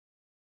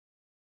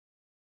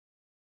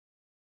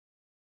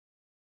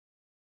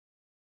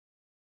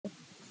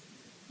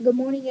Good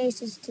morning,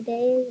 Aces.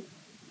 Today,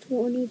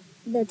 the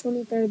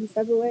 23rd of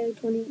February,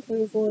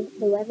 2024.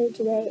 The weather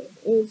today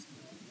is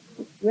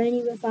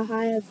rainy with a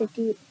high of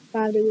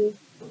 55 degrees.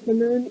 The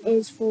moon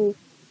is full.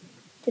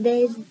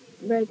 Today's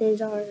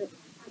birthdays are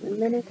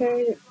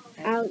Lineker,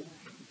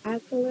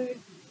 Ackler,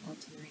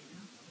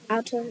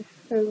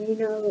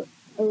 Altairino,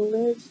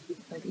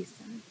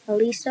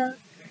 Elisa,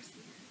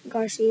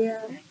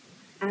 Garcia,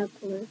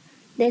 Ackler.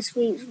 This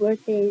week's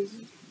birthdays: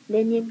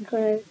 Linian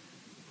Claire,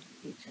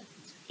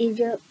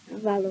 Egypt,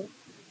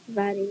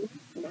 Vadi.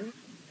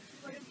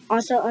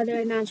 Also, other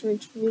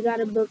announcements. We got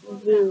a book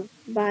review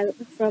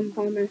from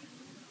Palmer.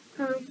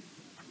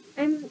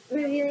 I'm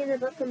reviewing the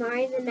book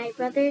Amari and the Night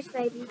Brothers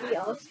by B.B.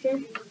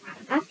 Alston.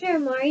 After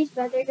Amari's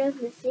brother goes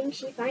missing,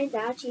 she finds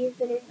out she has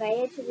been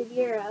invited to the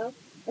Bureau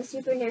of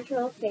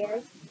Supernatural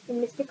Affairs and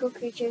mystical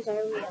creatures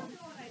are real.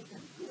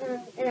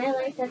 And I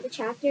like that the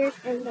chapters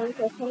end on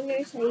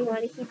cliffhangers, so you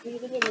want to keep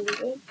reading and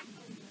reading.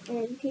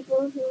 And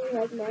people who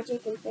like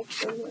magic and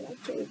fiction will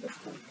like to read this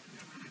book.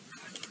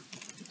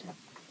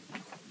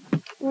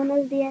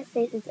 Buenos días,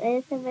 6.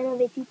 Es febrero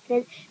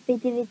 23,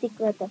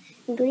 2024.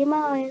 El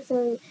clima hoy es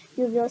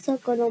lluvioso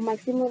con un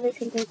máximo de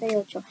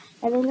 58.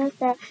 La luna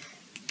está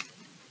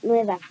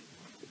nueva.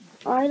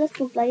 Hoy los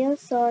cumpleaños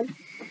son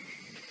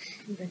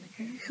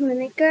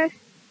Lineker,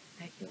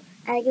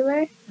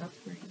 Aguilar,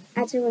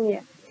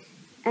 Altamirano,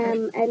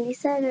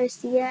 Elisa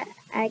Garcia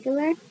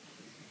Aguilar.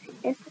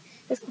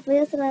 Los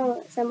cumpleaños de la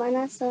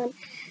semana son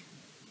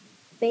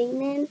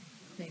Bainan,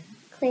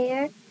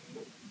 Claire,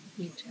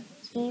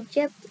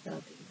 Egypt,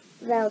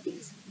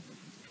 Valdez.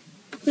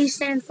 Please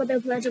stand for the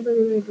Pledge of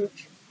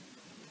Allegiance.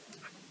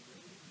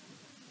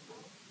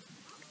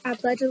 I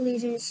pledge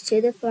allegiance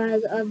to the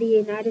flag of the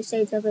United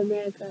States of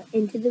America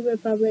and to the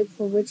republic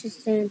for which it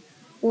stands,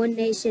 one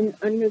nation,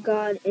 under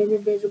God,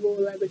 indivisible,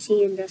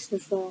 liberty and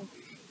justice for all.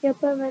 Yo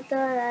prometo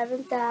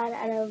levantar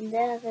a la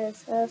bandera de los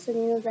Estados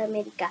Unidos de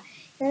América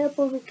y la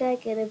república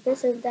que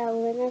representa a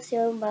una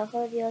nación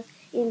bajo Dios,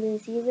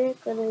 invencible,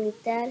 con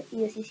libertad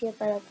y justicia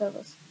para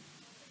todos.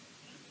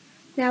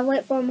 Now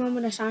wait for a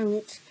moment of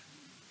silence.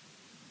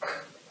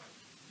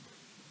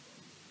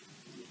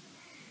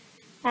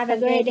 Have a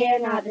great day or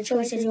not. The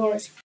choice is yours.